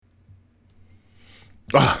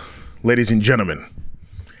Ladies and gentlemen,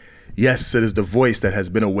 yes, it is the voice that has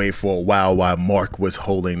been away for a while Mark was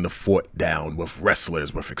holding the fort down with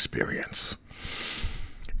wrestlers with experience.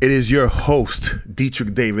 It is your host,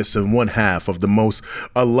 Dietrich Davis, and one half of the most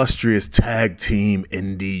illustrious tag team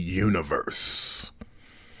in the universe.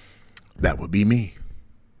 That would be me,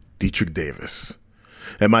 Dietrich Davis.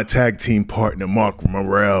 And my tag team partner, Mark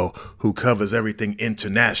Morrell, who covers everything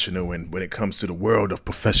international and when it comes to the world of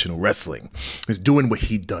professional wrestling, is doing what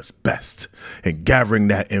he does best and gathering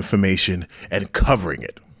that information and covering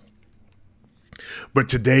it. But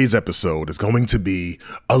today's episode is going to be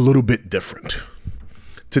a little bit different.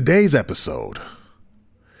 Today's episode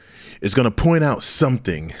is going to point out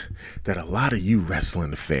something that a lot of you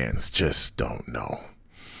wrestling fans just don't know.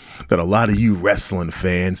 That a lot of you wrestling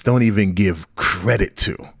fans don't even give credit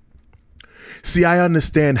to. See, I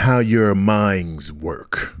understand how your minds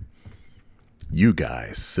work. You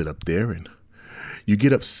guys sit up there and you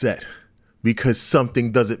get upset because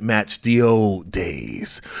something doesn't match the old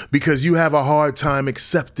days, because you have a hard time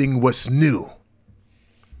accepting what's new.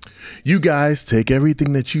 You guys take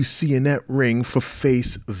everything that you see in that ring for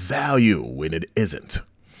face value when it isn't.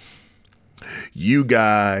 You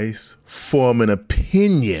guys form an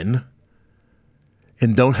opinion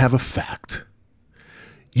and don't have a fact.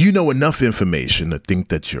 You know enough information to think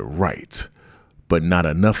that you're right, but not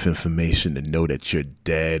enough information to know that you're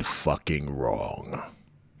dead fucking wrong.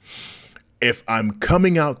 If I'm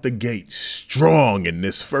coming out the gate strong in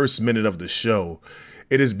this first minute of the show,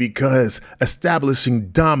 it is because establishing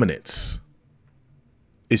dominance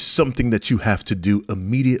is something that you have to do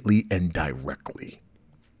immediately and directly.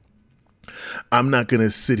 I'm not going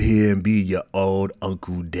to sit here and be your old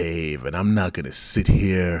Uncle Dave, and I'm not going to sit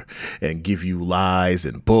here and give you lies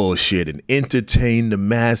and bullshit and entertain the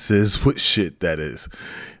masses with shit that is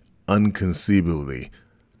unconceivably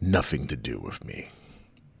nothing to do with me.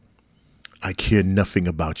 I care nothing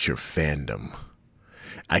about your fandom.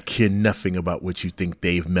 I care nothing about what you think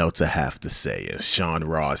Dave Meltzer have to say and Sean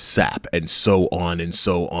Ross Sapp and so on and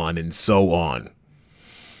so on and so on.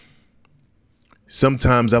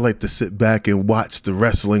 Sometimes I like to sit back and watch the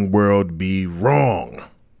wrestling world be wrong.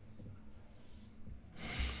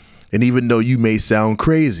 And even though you may sound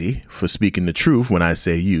crazy for speaking the truth when I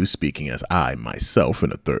say you, speaking as I myself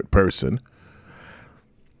in a third person,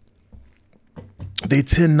 they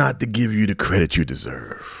tend not to give you the credit you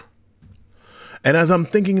deserve. And as I'm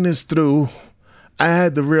thinking this through, I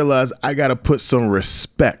had to realize I got to put some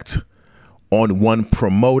respect on one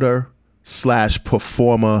promoter /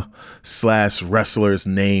 performer / wrestler's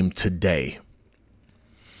name today.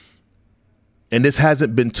 And this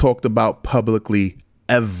hasn't been talked about publicly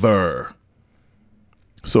ever.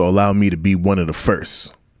 So allow me to be one of the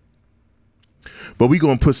first. But we're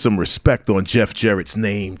going to put some respect on Jeff Jarrett's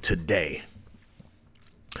name today.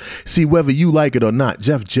 See, whether you like it or not,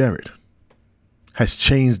 Jeff Jarrett has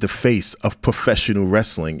changed the face of professional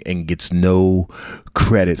wrestling and gets no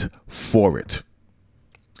credit for it.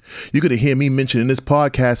 You're going to hear me mention in this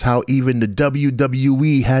podcast how even the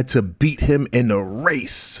WWE had to beat him in a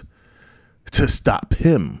race to stop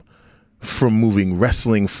him from moving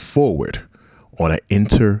wrestling forward on an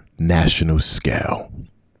international scale.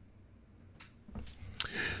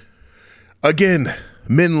 Again,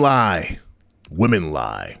 men lie, women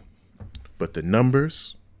lie, but the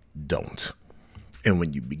numbers don't. And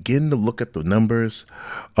when you begin to look at the numbers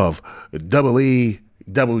of double E,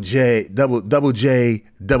 double J, double J,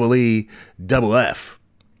 double E, double F,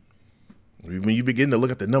 when you begin to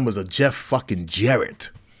look at the numbers of Jeff fucking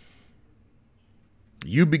Jarrett,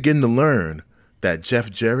 you begin to learn that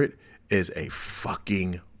Jeff Jarrett is a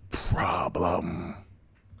fucking problem.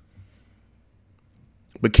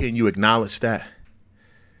 But can you acknowledge that?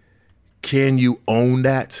 Can you own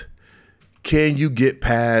that? Can you get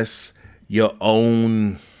past your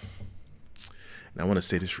own, and I want to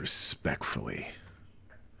say this respectfully,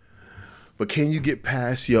 but can you get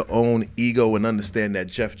past your own ego and understand that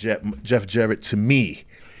Jeff Jarrett, to me,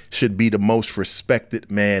 should be the most respected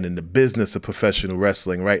man in the business of professional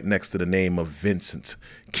wrestling, right next to the name of Vincent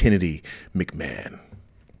Kennedy McMahon.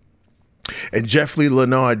 And Jeffrey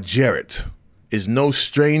Leonard Jarrett is no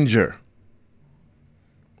stranger.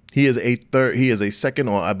 He is a second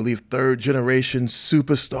or I believe third generation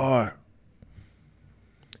superstar.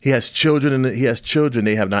 He has children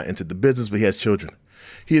They have not entered the business, but he has children.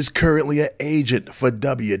 He is currently an agent for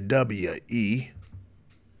WWE.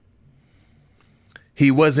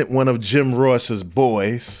 He wasn't one of Jim Ross's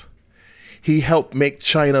boys. He helped make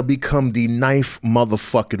China become the 9th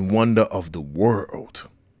motherfucking wonder of the world.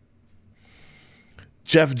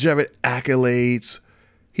 Jeff Jarrett accolades.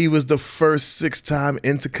 He was the first 6-time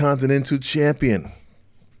Intercontinental Champion.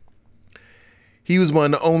 He was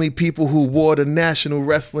one of the only people who wore the National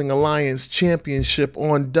Wrestling Alliance Championship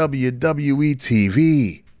on WWE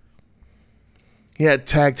TV. He had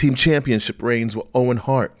tag team championship reigns with Owen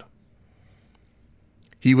Hart.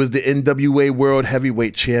 He was the NWA World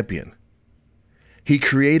Heavyweight Champion. He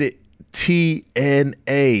created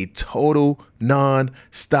TNA, Total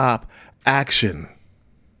Non-Stop Action.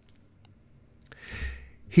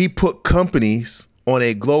 He put companies on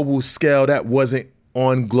a global scale that wasn't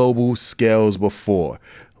on global scales before.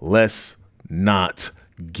 Let's not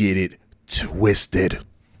get it twisted.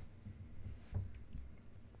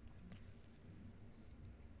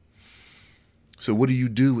 So what do you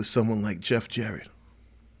do with someone like Jeff Jarrett?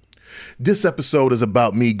 This episode is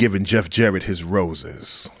about me giving Jeff Jarrett his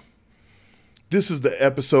roses. This is the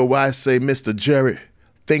episode where I say, Mr. Jerrett,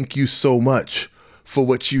 thank you so much for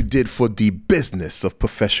what you did for the business of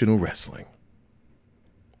professional wrestling.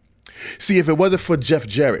 See, if it wasn't for Jeff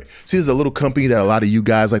Jarrett, see, there's a little company that a lot of you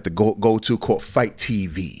guys like to go to called Fight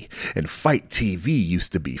TV. And Fight TV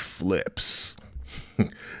used to be Flips.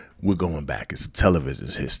 We're going back. It's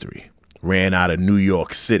television's history. Ran out of New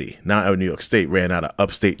York City, not out of New York State, ran out of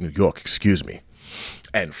upstate New York, excuse me.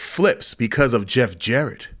 And Flips, because of Jeff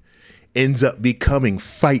Jarrett, ends up becoming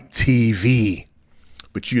Fight TV.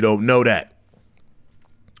 But you don't know that.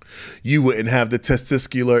 You wouldn't have the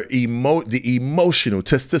emotional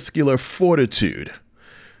testicular fortitude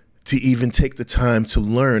to even take the time to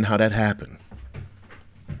learn how that happened.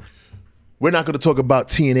 We're not going to talk about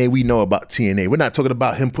TNA. We know about TNA. We're not talking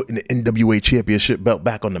about him putting the NWA championship belt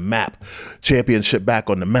back on the map, championship back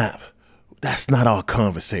on the map. That's not our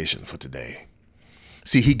conversation for today.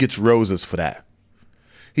 See, he gets roses for that.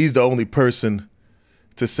 He's the only person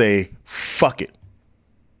to say, fuck it.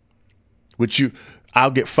 I'll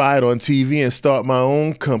get fired on TV and start my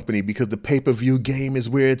own company because the pay-per-view game is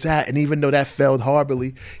where it's at. And even though that failed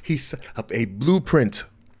horribly, he set up a blueprint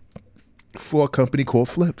for a company called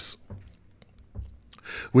Flips,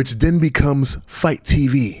 which then becomes Fight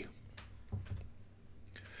TV.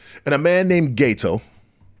 And a man named Gato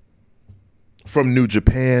from New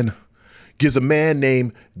Japan gives a man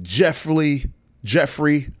named Jeffrey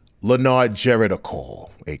Leonard Jerrett a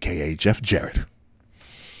call, a.k.a. Jeff Jarrett.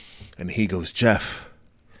 And he goes, Jeff,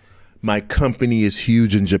 my company is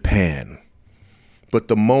huge in Japan, but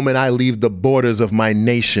the moment I leave the borders of my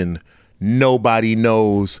nation, nobody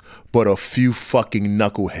knows but a few fucking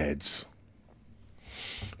knuckleheads.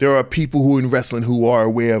 There are people who in wrestling who are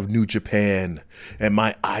aware of New Japan and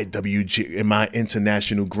my IWG and my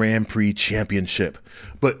International Grand Prix Championship,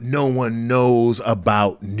 but no one knows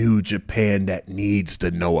about New Japan that needs to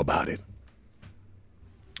know about it.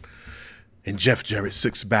 And Jeff Jarrett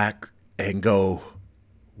sits back and go,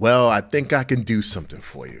 well, I think I can do something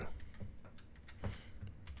for you.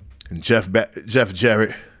 And Jeff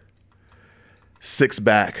Jarrett sits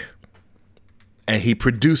back and he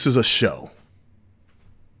produces a show.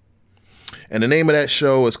 And the name of that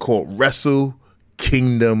show is called Wrestle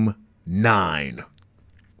Kingdom 9.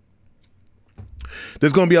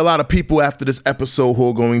 There's going to be a lot of people after this episode who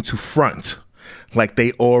are going to front like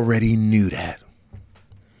they already knew that.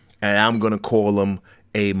 And I'm going to call them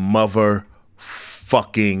a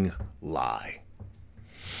motherfucking lie.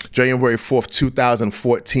 January 4th,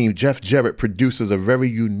 2014, Jeff Jarrett produces a very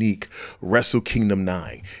unique Wrestle Kingdom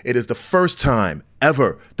 9. It is the first time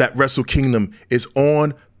ever that Wrestle Kingdom is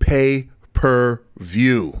on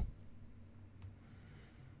pay-per-view.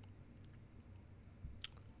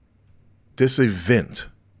 This event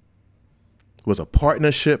was a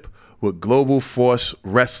partnership with Global Force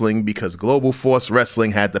Wrestling because Global Force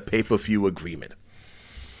Wrestling had the pay-per-view agreement.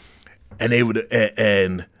 And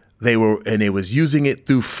they was using it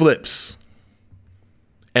through Flips.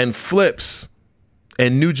 And Flips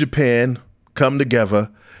and New Japan come together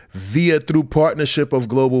through partnership of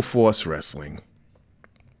Global Force Wrestling.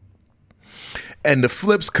 And the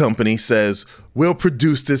Flips company says, we'll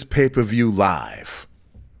produce this pay-per-view live.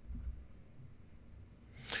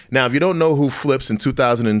 Now, if you don't know who Flips in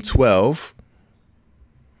 2012,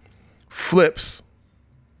 Flips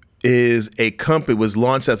was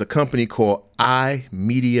launched as a company called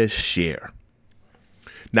iMedia Share.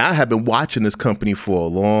 Now, I have been watching this company for a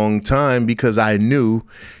long time because I knew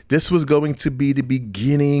this was going to be the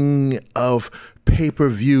beginning of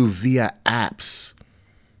pay-per-view via apps.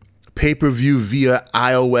 Pay-per-view via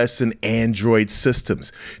iOS and Android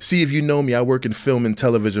systems. See, if you know me, I work in film and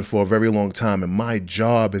television for a very long time, and my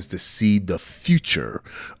job is to see the future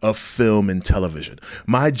of film and television.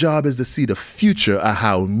 My job is to see the future of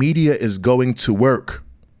how media is going to work.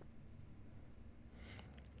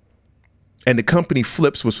 And the company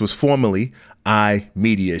Flips, which was formerly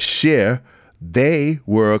iMedia Share, they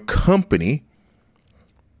were a company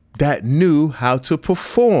that knew how to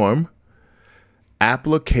perform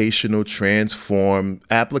applicational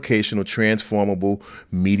transformable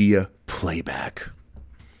media playback,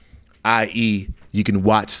 i.e., you can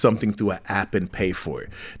watch something through an app and pay for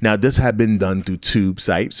it. Now, this had been done through tube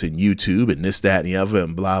sites and YouTube and this, that, and the other,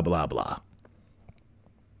 and blah, blah, blah.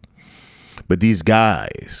 But these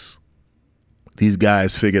guys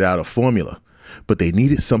figured out a formula, but they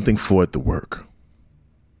needed something for it to work.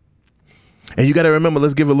 And you got to remember,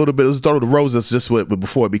 let's start with the roses just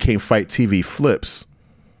before it became Fight TV. Flips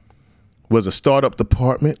was a startup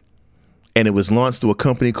department, and it was launched through a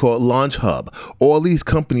company called Launch Hub. All these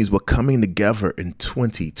companies were coming together in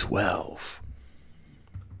 2012.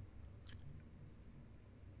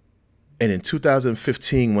 And in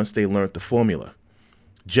 2015, once they learned the formula,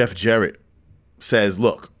 Jeff Jerrett says,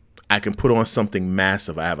 look, I can put on something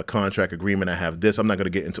massive. I have a contract agreement. I have this. I'm not going to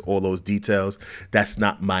get into all those details. That's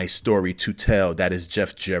not my story to tell. That is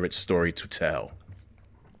Jeff Jerrett's story to tell.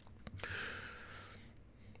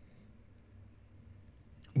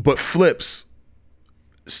 But Flips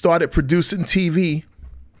started producing TV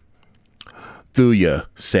through your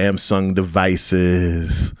Samsung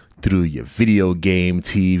devices, through your video game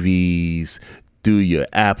TVs, through your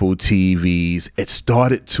Apple TVs. It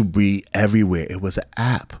started to be everywhere. It was an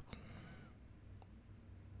app.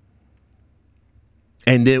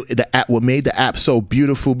 And then what made the app so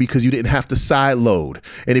beautiful because you didn't have to side load.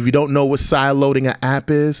 And if you don't know what side loading an app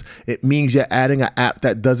is, it means you're adding an app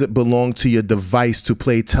that doesn't belong to your device to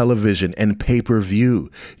play television and pay-per-view.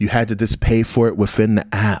 You had to just pay for it within the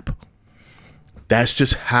app. That's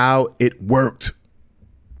just how it worked.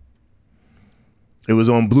 It was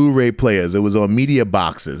on Blu-ray players. It was on media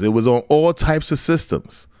boxes. It was on all types of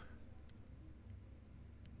systems.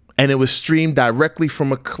 And it was streamed directly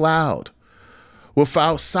from a cloud,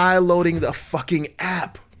 without sideloading the fucking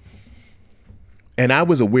app. And I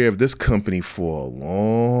was aware of this company for a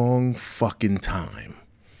long fucking time.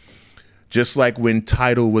 Just like when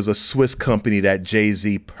Tidal was a Swiss company that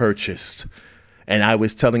Jay-Z purchased. And I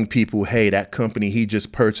was telling people, hey, that company he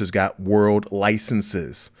just purchased got world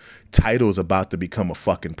licenses. Tidal's about to become a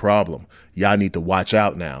fucking problem. Y'all need to watch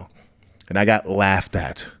out now. And I got laughed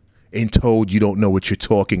at and told you don't know what you're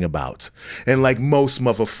talking about. And like most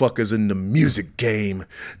motherfuckers in the music game,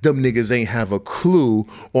 them niggas ain't have a clue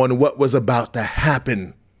on what was about to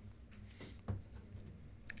happen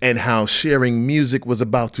and how sharing music was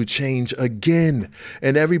about to change again.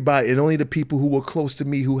 And everybody, and only the people who were close to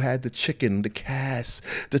me who had the chicken, the cash,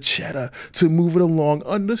 the cheddar to move it along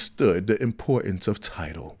understood the importance of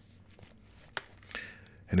Tidal.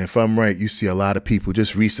 And if I'm right, you see a lot of people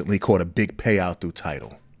just recently caught a big payout through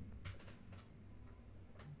Tidal.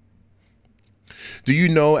 Do you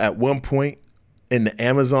know at one point in the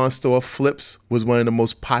Amazon store, Flips was one of the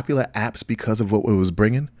most popular apps because of what it was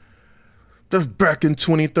bringing? That's back in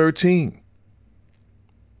 2013.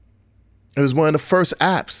 It was one of the first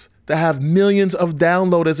apps that have millions of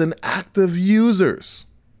downloaders and active users.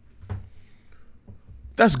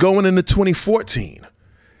 That's going into 2014.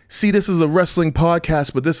 See, this is a wrestling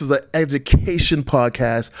podcast, but this is an education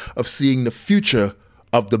podcast of seeing the future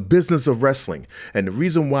of the business of wrestling. And the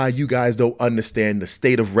reason why you guys don't understand the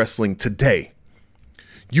state of wrestling today,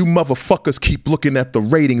 you motherfuckers keep looking at the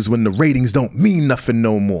ratings when the ratings don't mean nothing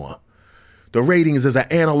no more. The ratings is an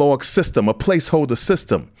analog system, a placeholder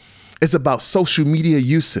system. It's about social media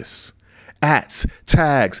uses, ats,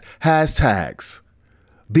 tags, hashtags,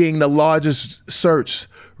 being the largest search,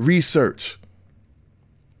 research.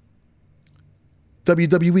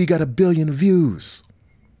 WWE got 1 billion views.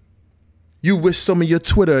 You wish some of your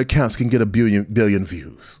Twitter accounts can get 1 billion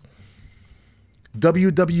views.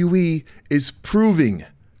 WWE is proving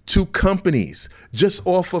to companies just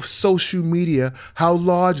off of social media how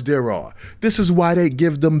large there are. This is why they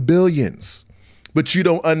give them billions. But you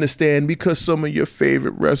don't understand because some of your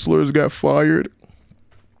favorite wrestlers got fired.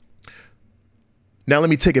 Now let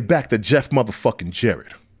me take it back to Jeff motherfucking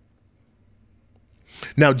Jerrett.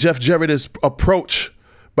 Now Jeff Jerrett is approached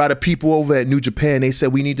by the people over at New Japan. They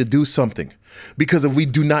said we need to do something because if we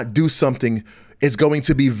do not do something, it's going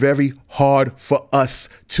to be very hard for us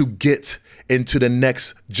to get into the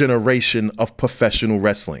next generation of professional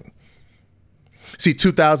wrestling. See,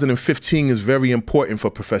 2015 is very important for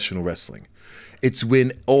professional wrestling. It's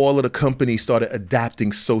when all of the companies started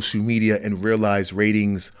adapting social media and realized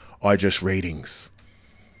ratings are just ratings.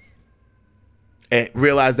 And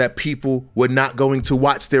realized that people were not going to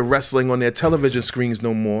watch their wrestling on their television screens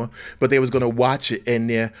no more, but they was going to watch it in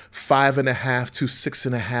their 5.5 to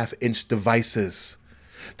 6.5 inch devices,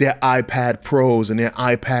 their iPad Pros and their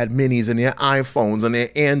iPad Minis and their iPhones and their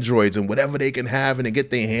Androids and whatever they can have and they get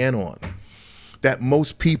their hand on. that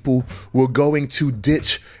most people were going to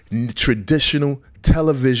ditch traditional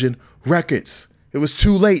television records. It was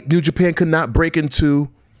too late. New Japan could not break into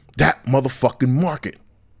that motherfucking market.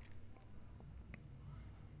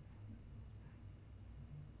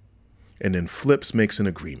 And then Flips makes an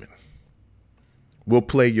agreement. We'll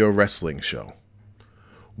play your wrestling show.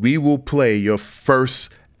 We will play your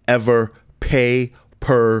first ever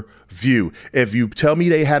pay-per-view. If you tell me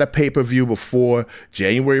they had a pay-per-view before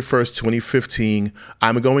January 1st, 2015,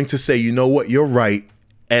 I'm going to say, you know what, you're right.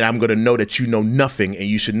 And I'm going to know that you know nothing and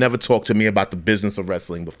you should never talk to me about the business of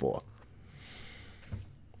wrestling before.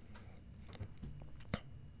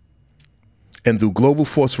 And through Global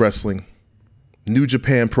Force Wrestling, New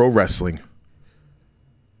Japan Pro Wrestling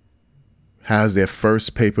has their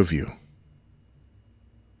first pay-per-view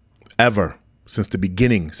ever since the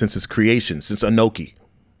beginning, since its creation, since Inoki,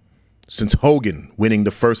 since Hogan winning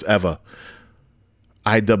the first ever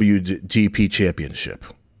IWGP Championship.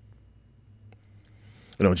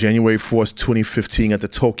 You know, January 4th, 2015 at the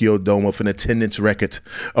Tokyo Dome with an attendance record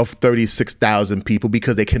of 36,000 people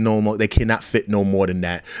because they cannot fit no more than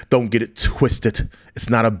that. Don't get it twisted. It's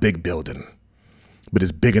not a big building, but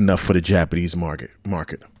it's big enough for the Japanese market.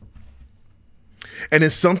 And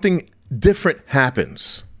then something different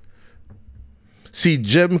happens. See,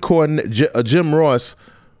 Jim Ross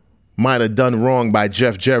might have done wrong by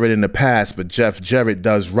Jeff Jarrett in the past, but Jeff Jarrett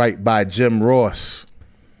does right by Jim Ross.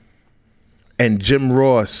 And Jim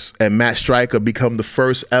Ross and Matt Stryker become the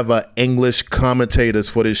first ever English commentators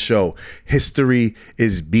for this show. History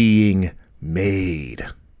is being made.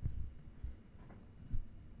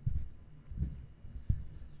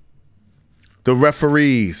 The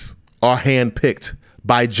referees are handpicked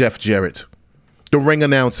by Jeff Jarrett. The ring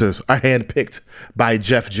announcers are handpicked by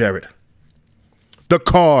Jeff Jarrett. The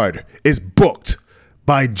card is booked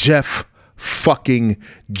by Jeff fucking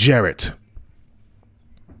Jarrett.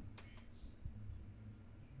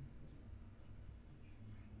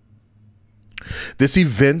 This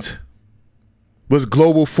event was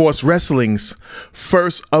Global Force Wrestling's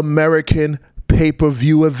first American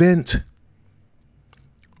pay-per-view event.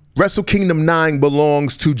 Wrestle Kingdom 9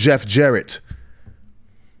 belongs to Jeff Jarrett.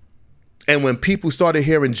 And when people started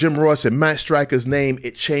hearing Jim Ross and Matt Stryker's name,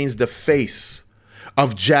 it changed the face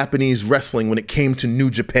of Japanese wrestling when it came to New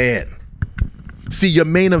Japan. See, your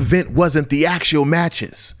main event wasn't the actual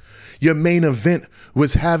matches. Your main event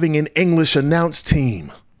was having an English announce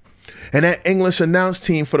team. And that English announce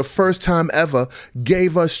team, for the first time ever,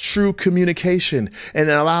 gave us true communication and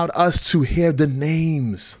allowed us to hear the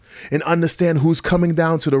names and understand who's coming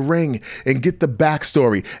down to the ring and get the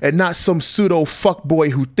backstory, and not some pseudo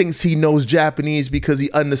fuckboy who thinks he knows Japanese because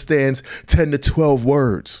he understands 10 to 12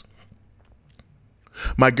 words.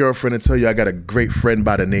 My girlfriend will tell you I got a great friend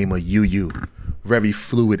by the name of Yu, very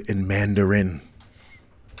fluid in Mandarin.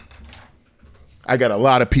 I got a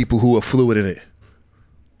lot of people who are fluid in it.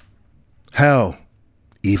 Hell,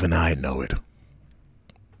 even I know it.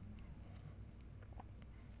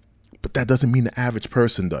 But that doesn't mean the average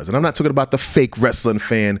person does. And I'm not talking about the fake wrestling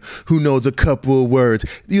fan who knows a couple of words.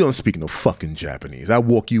 You don't speak no fucking Japanese. I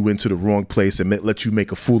walk you into the wrong place and let you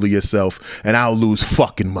make a fool of yourself, and I'll lose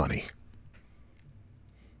fucking money.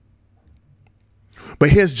 But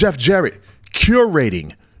here's Jeff Jarrett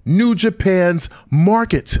curating New Japan's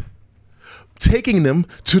market, taking them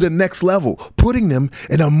to the next level, putting them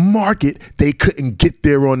in a market they couldn't get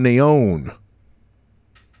there on their own.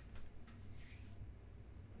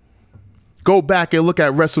 Go back and look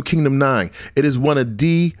at Wrestle Kingdom 9. It is one of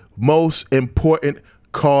the most important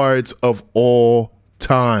cards of all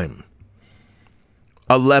time.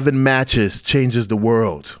 11 matches changes the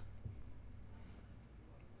world.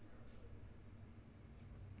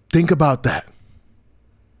 Think about that.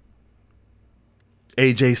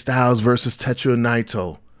 AJ Styles versus Tetsuya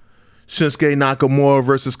Naito. Shinsuke Nakamura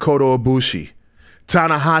versus Kota Ibushi.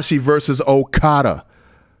 Tanahashi versus Okada.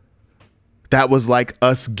 That was like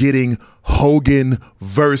us getting Hogan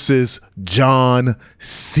versus John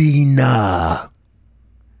Cena.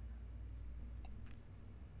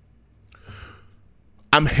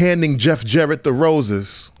 I'm handing Jeff Jarrett the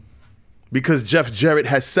roses because Jeff Jarrett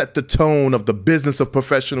has set the tone of the business of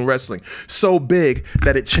professional wrestling so big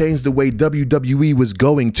that it changed the way WWE was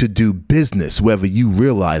going to do business, whether you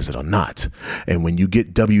realize it or not. And when you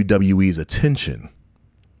get WWE's attention,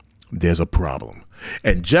 there's a problem.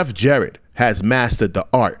 And Jeff Jarrett has mastered the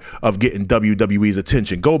art of getting WWE's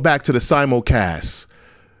attention. Go back to the simulcast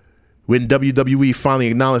when WWE finally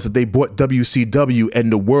acknowledged that they bought WCW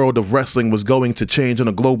and the world of wrestling was going to change on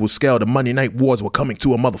a global scale. The Monday Night Wars were coming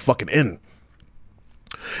to a motherfucking end.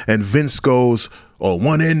 And Vince goes, oh,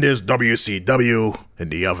 one end is WCW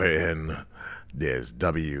and the other end, there's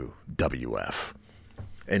WWF.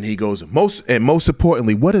 And he goes, most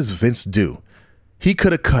importantly, what does Vince do? He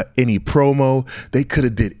could have cut any promo. They could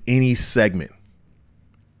have did any segment.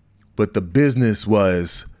 But the business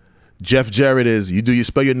was, Jeff Jarrett is, you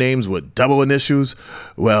spell your names with double initials?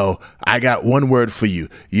 Well, I got one word for you.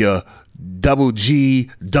 You're double G,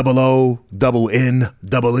 double O, double N,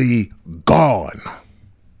 double E, gone.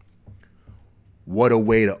 What a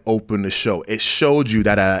way to open the show. It showed you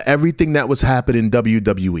that everything that was happening in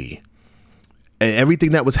WWE and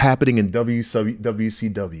everything that was happening in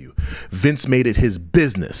WCW, Vince made it his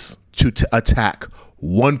business to attack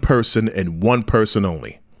one person and one person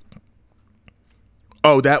only.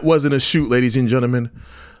 Oh, that wasn't a shoot, ladies and gentlemen.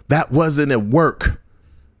 That wasn't a work.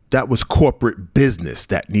 That was corporate business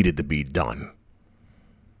that needed to be done.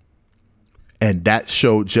 And that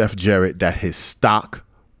showed Jeff Jarrett that his stock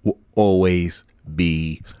will always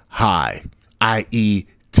be high, i.e.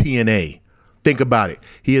 TNA. Think about it.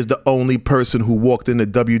 He is the only person who walked into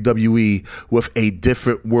WWE with a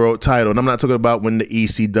different world title. And I'm not talking about when the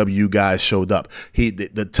ECW guys showed up.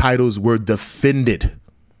 The titles were defended.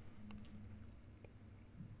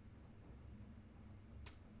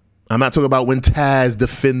 I'm not talking about when Taz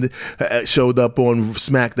showed up on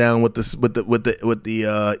SmackDown with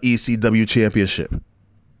the ECW championship.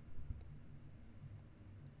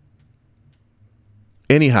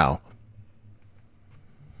 Anyhow,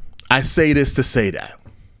 I say this to say that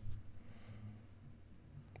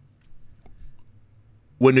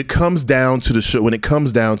when it comes down to the show, when it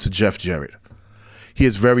comes down to Jeff Jarrett, he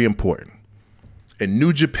is very important. And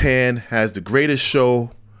New Japan has the greatest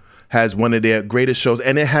show, has one of their greatest shows,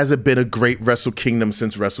 and it hasn't been a great Wrestle Kingdom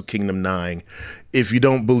since Wrestle Kingdom 9. If you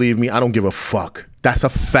don't believe me, I don't give a fuck. That's a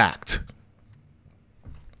fact.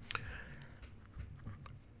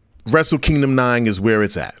 Wrestle Kingdom 9 is where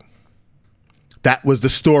it's at. That was the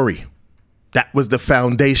story. That was the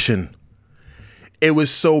foundation. It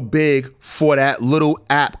was so big for that little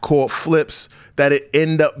app called Flips that it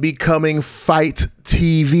ended up becoming Fight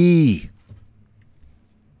TV.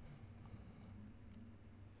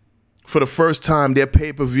 For the first time, their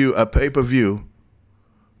pay-per-view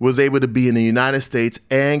was able to be in the United States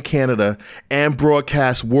and Canada and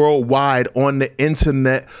broadcast worldwide on the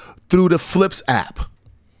internet through the Flips app.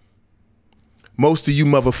 Most of you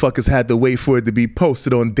motherfuckers had to wait for it to be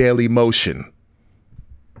posted on Daily Motion.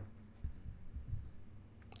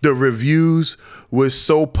 The reviews were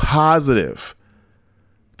so positive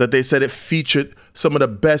that they said it featured some of the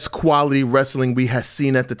best quality wrestling we had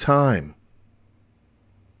seen at the time.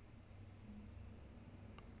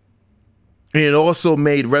 And it also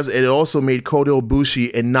made Kota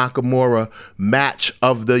Ibushi and Nakamura match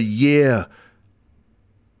of the year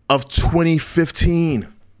of 2015.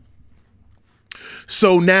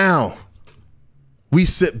 So now we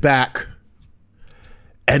sit back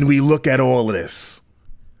and we look at all of this.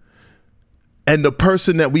 And the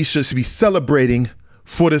person that we should be celebrating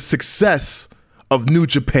for the success of New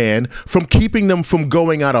Japan, from keeping them from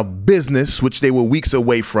going out of business, which they were weeks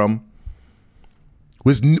away from,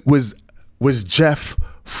 was Jeff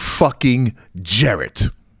fucking Jarrett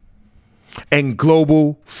and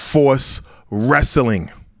Global Force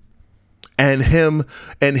Wrestling. And him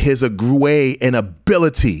and his way and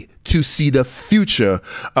ability to see the future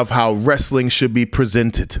of how wrestling should be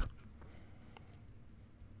presented.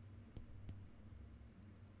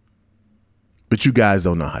 But you guys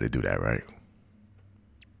don't know how to do that, right?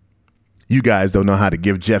 You guys don't know how to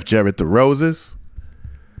give Jeff Jarrett the roses.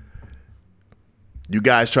 You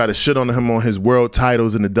guys try to shit on him on his world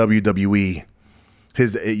titles in the WWE.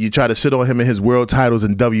 You try to shit on him in his world titles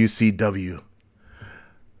in WCW.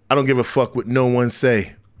 I don't give a fuck what no one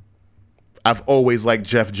say. I've always liked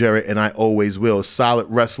Jeff Jarrett, and I always will. Solid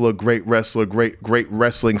wrestler, great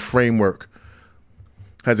wrestling framework.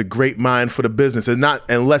 Has a great mind for the business. And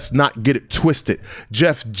let's not get it twisted.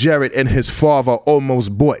 Jeff Jarrett and his father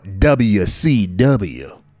almost bought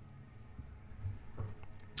WCW.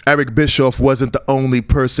 Eric Bischoff wasn't the only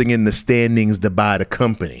person in the standings to buy the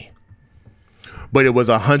company. But it was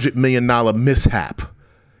a $100 million mishap,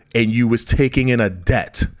 and you was taking in a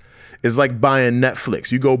debt. It's like buying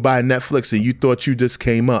Netflix. You go buy Netflix and you thought you just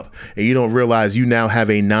came up, and you don't realize you now have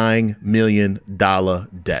a $9 million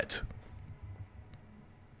debt.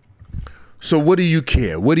 So what do you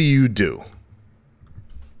care? What do you do?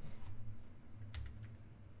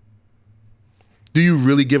 Do you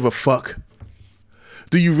really give a fuck?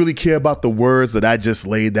 Do you really care about the words that I just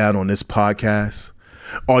laid down on this podcast?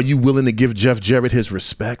 Are you willing to give Jeff Jarrett his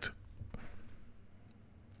respect?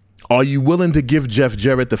 Are you willing to give Jeff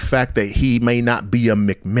Jarrett the fact that he may not be a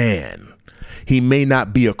McMahon? He may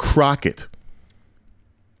not be a Crockett.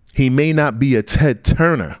 He may not be a Ted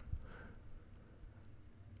Turner,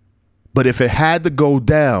 but if it had to go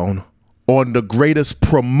down on the greatest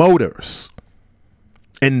promoters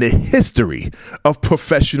in the history of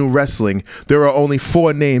professional wrestling, there are only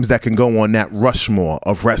 4 names that can go on that Rushmore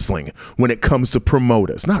of wrestling when it comes to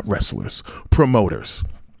promoters, not wrestlers, promoters.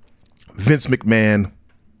 Vince McMahon,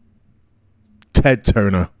 Ted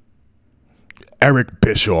Turner, Eric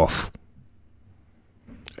Bischoff,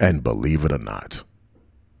 and believe it or not,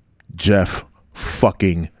 Jeff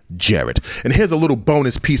fucking Jarrett. And here's a little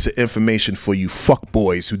bonus piece of information for you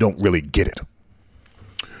fuckboys who don't really get it.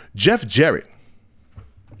 Jeff Jarrett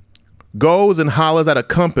goes and hollers at a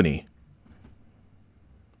company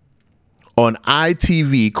on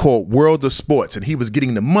ITV called World of Sports, and he was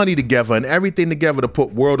getting the money together and everything together to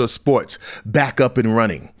put World of Sports back up and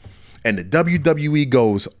running. And the WWE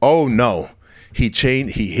goes, oh no, here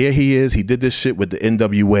he is. He did this shit with the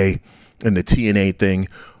NWA and the TNA thing.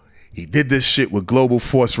 He did this shit with Global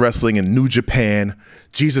Force Wrestling and New Japan.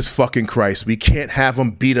 Jesus fucking Christ, we can't have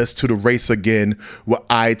him beat us to the race again with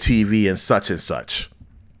ITV and such.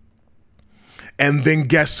 And then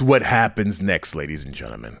guess what happens next, ladies and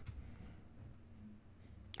gentlemen?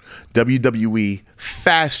 WWE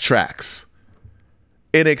fast tracks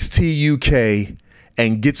NXT UK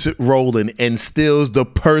and gets it rolling and steals the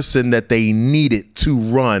person that they needed to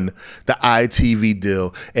run the ITV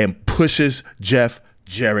deal and pushes Jeff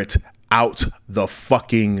Jarrett out the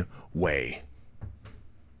fucking way.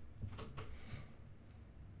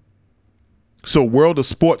 So World of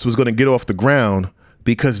Sports was going to get off the ground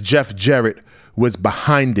because Jeff Jarrett was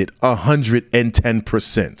behind it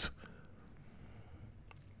 110%.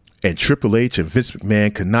 And Triple H and Vince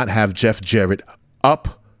McMahon could not have Jeff Jarrett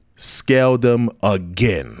upscale them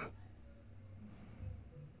again.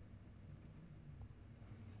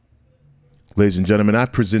 Ladies and gentlemen, I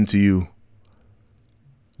present to you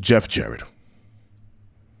Jeff Jarrett,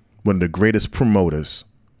 one of the greatest promoters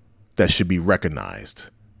that should be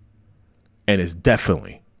recognized and is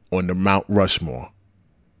definitely on the Mount Rushmore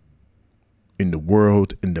in the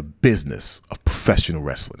world, in the business of professional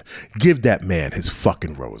wrestling. Give that man his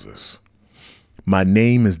fucking roses. My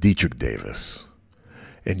name is Dietrich Davis,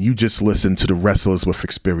 and you just listened to the Wrestlers with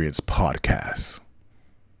Experience podcast.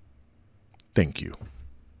 Thank you.